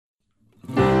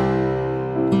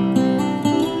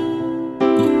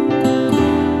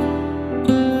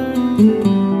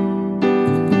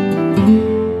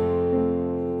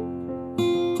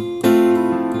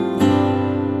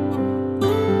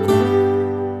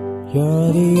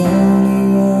You're the only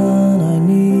one I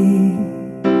need,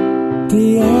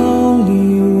 the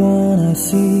only one I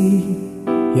see.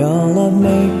 Your love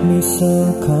make me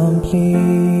so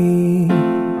complete.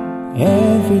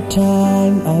 Every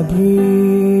time I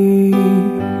breathe,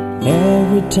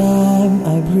 every time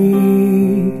I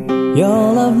breathe,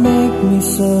 your love make me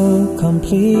so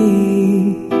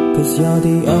complete. 'Cause you're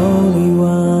the only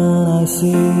one I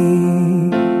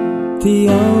see, the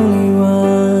only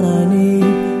one I need.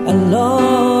 And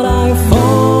Lord, I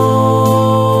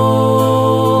fall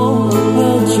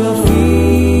at your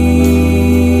feet,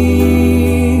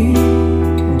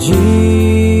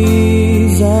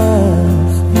 Jesus.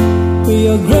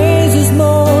 Your grace is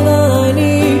more than I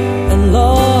need. And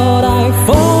Lord, I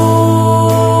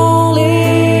fall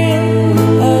in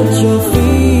at your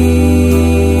feet,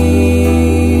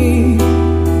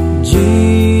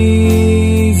 Jesus.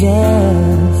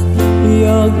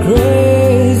 Your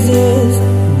grace is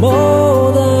more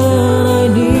than I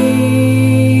need.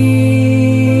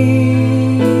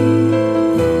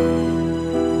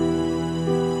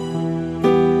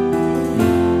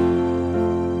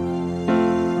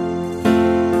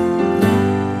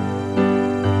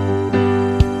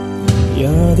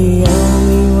 You're the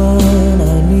only one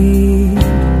I need,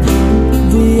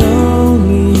 the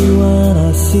only one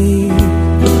I see.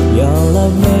 Your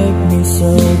love make me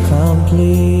so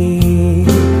complete.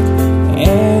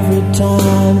 Every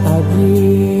time I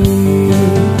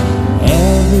breathe,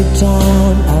 every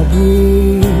time I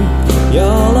breathe,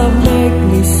 your love make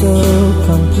me so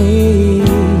complete.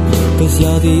 'Cause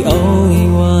you're the only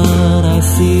one I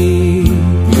see,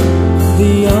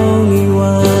 the only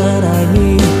one I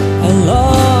need. And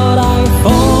Lord, I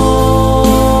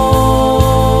fall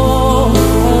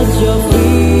at your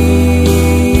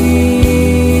feet,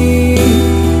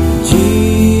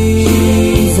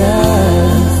 Jesus.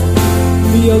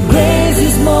 Your grace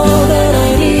is more than